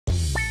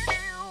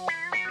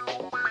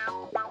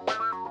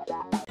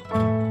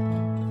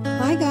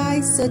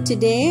guys, so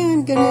today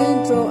I'm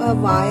gonna draw a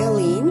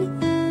violin.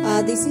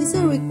 This is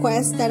a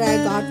request that I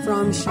got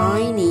from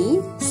Shiny,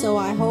 so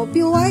I hope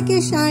you like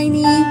it,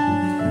 Shiny.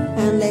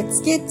 And let's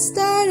get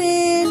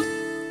started.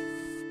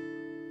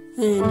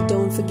 And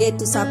don't forget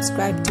to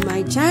subscribe to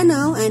my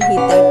channel and hit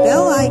that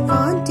bell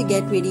icon to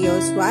get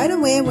videos right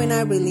away when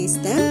I release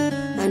them.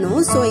 And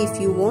also, if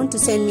you want to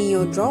send me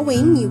your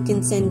drawing, you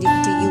can send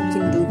it to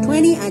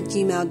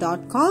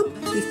youcando20@gmail.com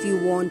if you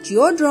want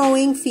your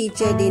drawing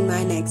featured in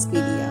my next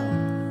video.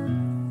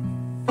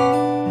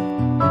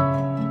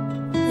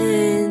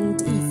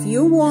 And if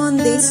you want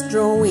this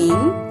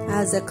drawing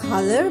as a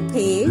color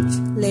page,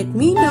 let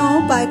me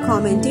know by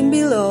commenting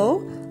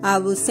below. I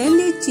will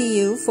send it to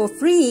you for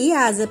free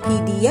as a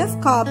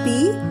PDF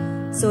copy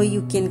so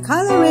you can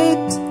color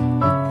it.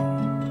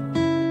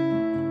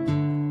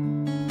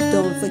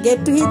 Don't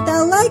forget to hit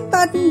that like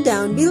button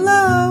down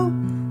below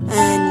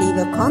and leave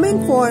a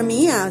comment for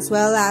me, as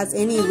well as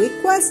any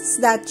requests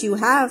that you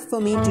have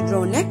for me to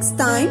draw next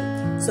time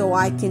so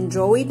I can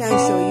draw it and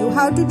show you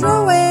how to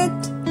draw it.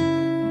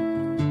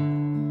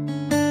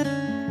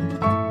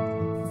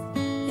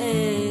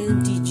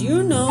 And did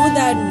you know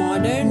that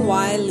modern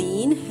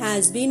violin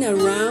has been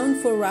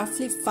around for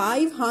roughly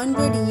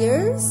 500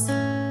 years?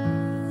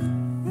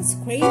 That's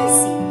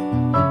crazy.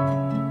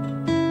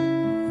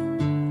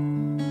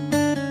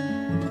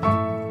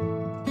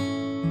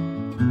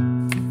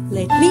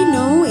 Let me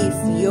know if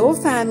your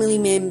family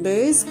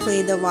members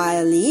play the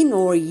violin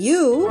or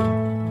you,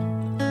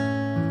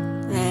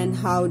 and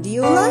how do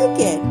you like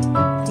it?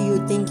 Do you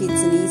think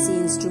it's an easy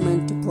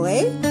instrument to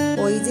play,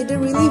 or is it a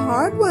really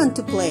hard one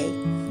to play?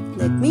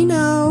 Let me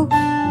know.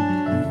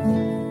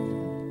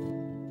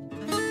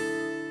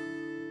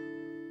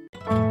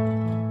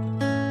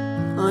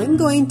 I'm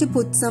going to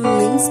put some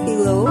links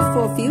below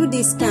for a few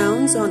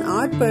discounts on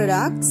art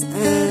products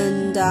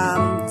and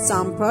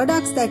some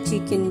products that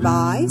you can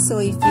buy. So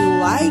if you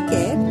like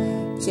it,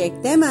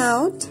 check them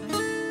out.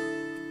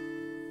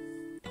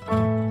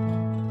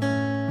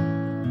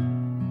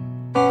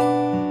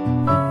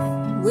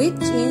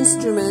 Which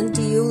instrument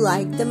do you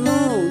like the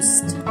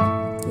most?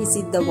 Is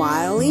it the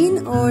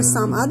violin or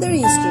some other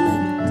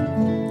instrument?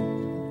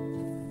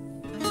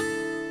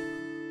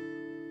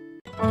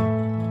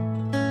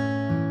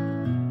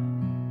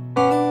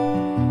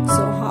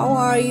 How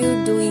are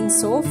you doing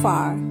so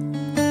far?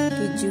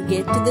 Did you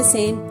get to the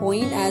same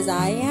point as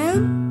I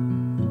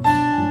am?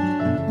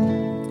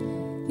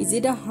 Is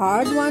it a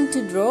hard one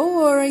to draw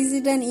or is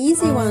it an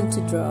easy one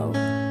to draw?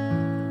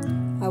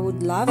 I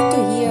would love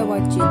to hear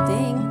what you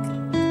think.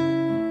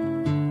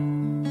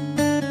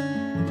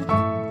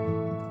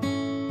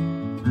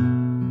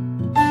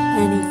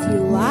 And if you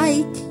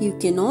like, you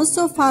can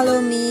also follow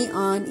me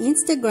on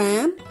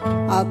Instagram.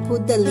 I'll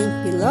put the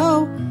link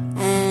below.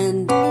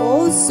 And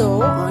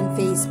also on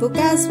Facebook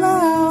as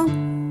well.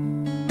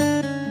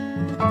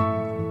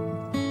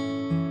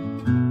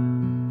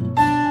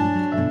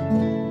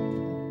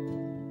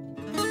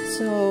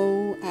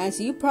 So, as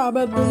you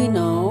probably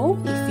know,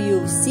 if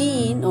you've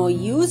seen or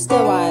used a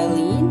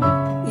violin,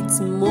 it's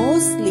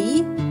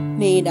mostly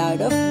made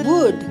out of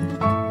wood.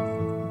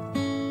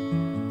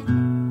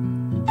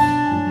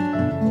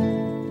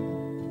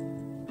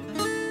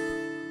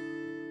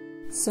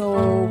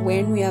 So,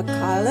 when we are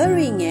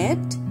coloring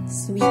it,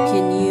 we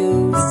can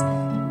use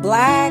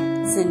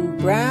blacks and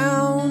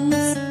browns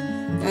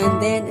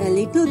and then a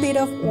little bit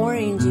of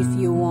orange if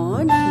you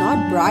want,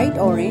 not bright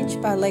orange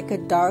but like a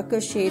darker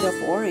shade of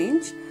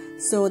orange,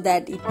 so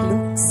that it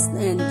looks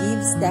and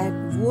gives that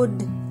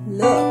wood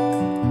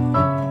look.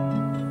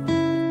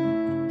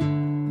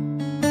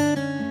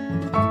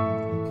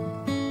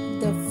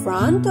 The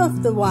front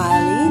of the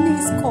violin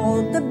is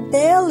called the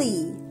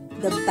belly.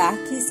 The back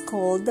is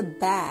called the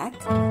back,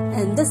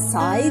 and the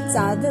sides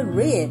are the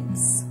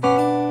ribs.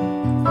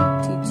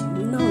 Did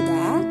you know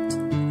that?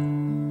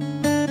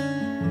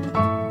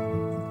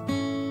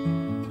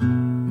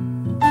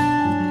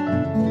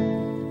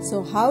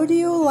 So how do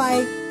you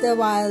like the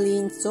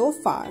violin so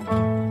far?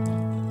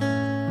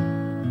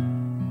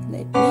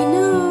 Let me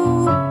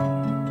know.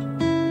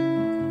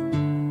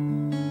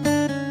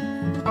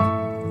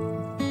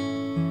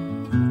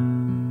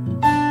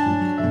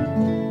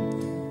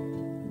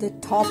 The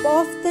top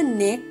of the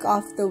neck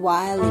of the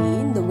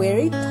violin, the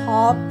very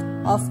top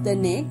of the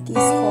neck, is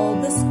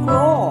called the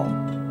scroll.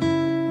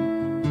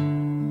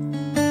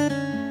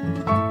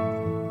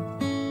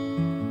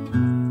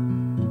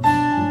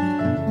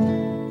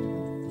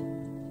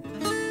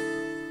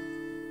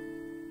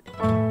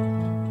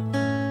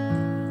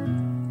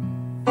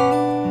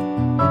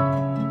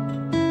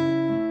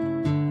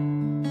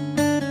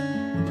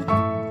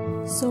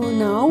 So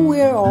now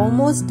we're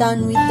almost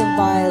done with the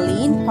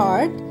violin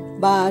part.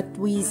 But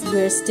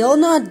we're still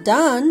not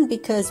done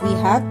because we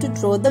have to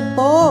draw the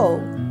bow.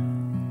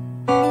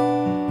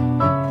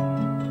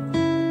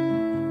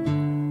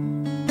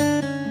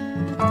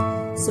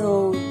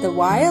 So the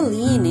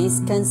violin is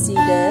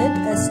considered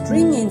a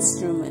string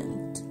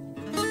instrument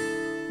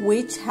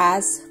which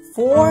has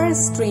 4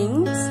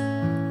 strings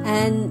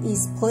and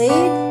is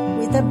played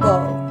with a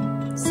bow.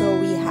 So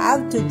we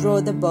have to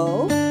draw the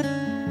bow.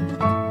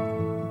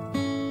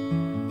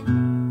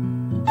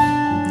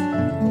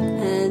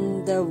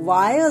 And the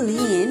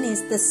violin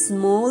is the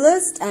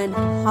smallest and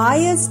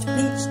highest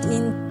pitched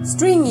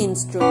string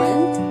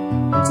instrument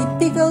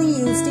typically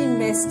used in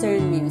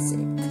Western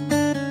music.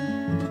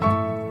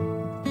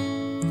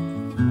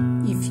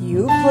 If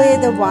you play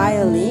the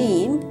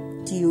violin,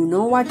 do you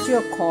know what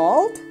you're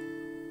called?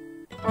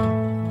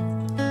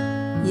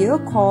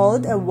 You're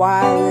called a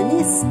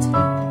violinist.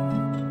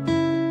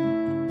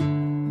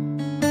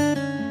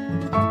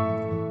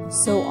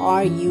 So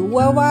are you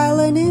a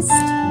violinist?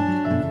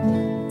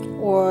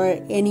 Or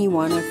any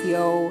one of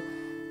your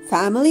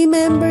family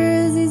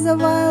members is a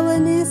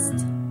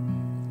violinist?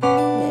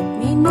 Let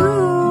me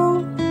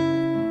know.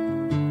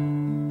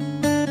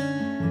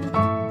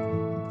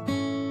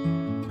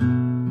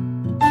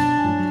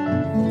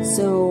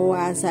 So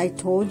as I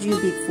told you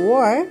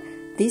before,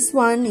 this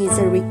one is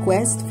a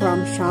request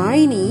from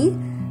Shiny.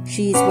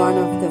 She's one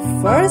of the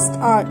first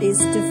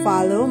artists to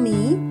follow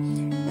me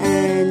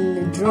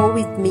and draw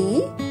with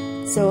me.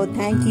 So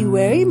thank you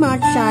very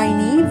much,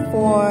 Shiny,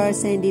 for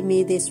sending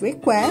me this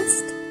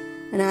request.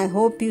 And I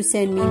hope you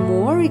send me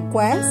more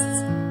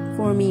requests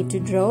for me to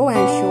draw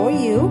and show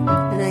you.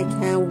 And I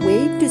can't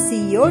wait to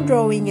see your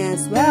drawing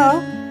as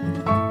well.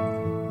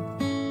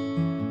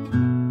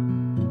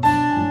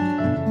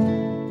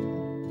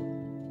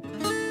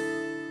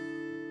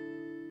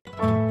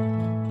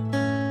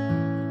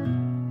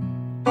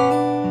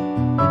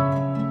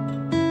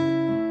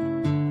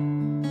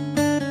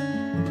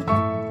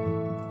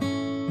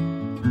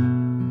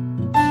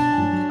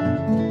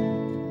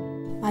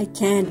 I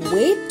can't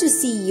wait to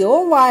see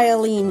your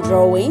violin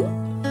drawing.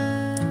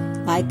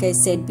 Like I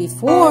said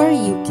before,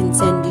 you can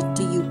send it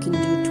to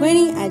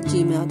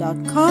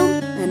youcando20@gmail.com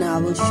and I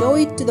will show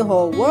it to the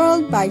whole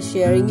world by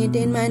sharing it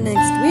in my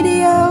next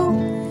video.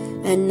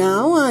 And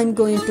now I'm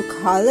going to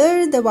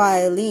color the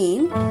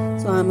violin.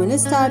 So I'm going to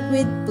start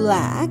with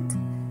black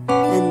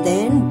and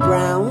then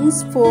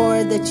browns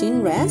for the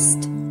chin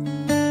rest.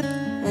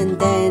 And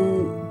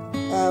then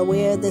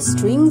where the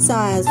strings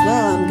are as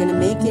well, I'm going to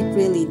make it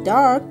really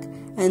dark.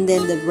 And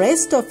then the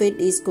rest of it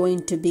is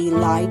going to be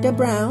lighter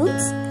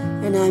browns,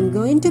 and I'm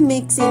going to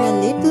mix in a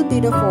little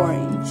bit of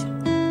orange.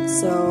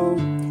 So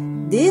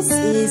this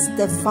is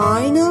the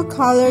final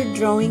color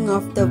drawing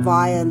of the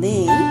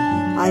violin.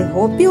 I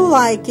hope you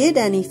like it,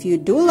 and if you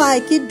do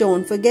like it,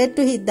 don't forget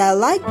to hit that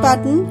like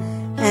button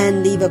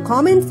and leave a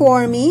comment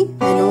for me,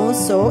 and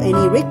also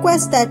any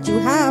requests that you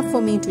have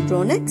for me to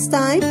draw next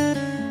time.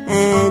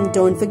 And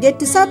don't forget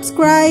to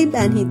subscribe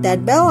and hit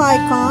that bell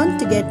icon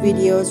to get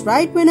videos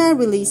right when I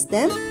release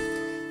them.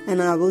 And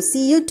I will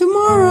see you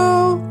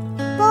tomorrow.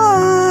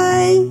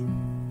 Bye!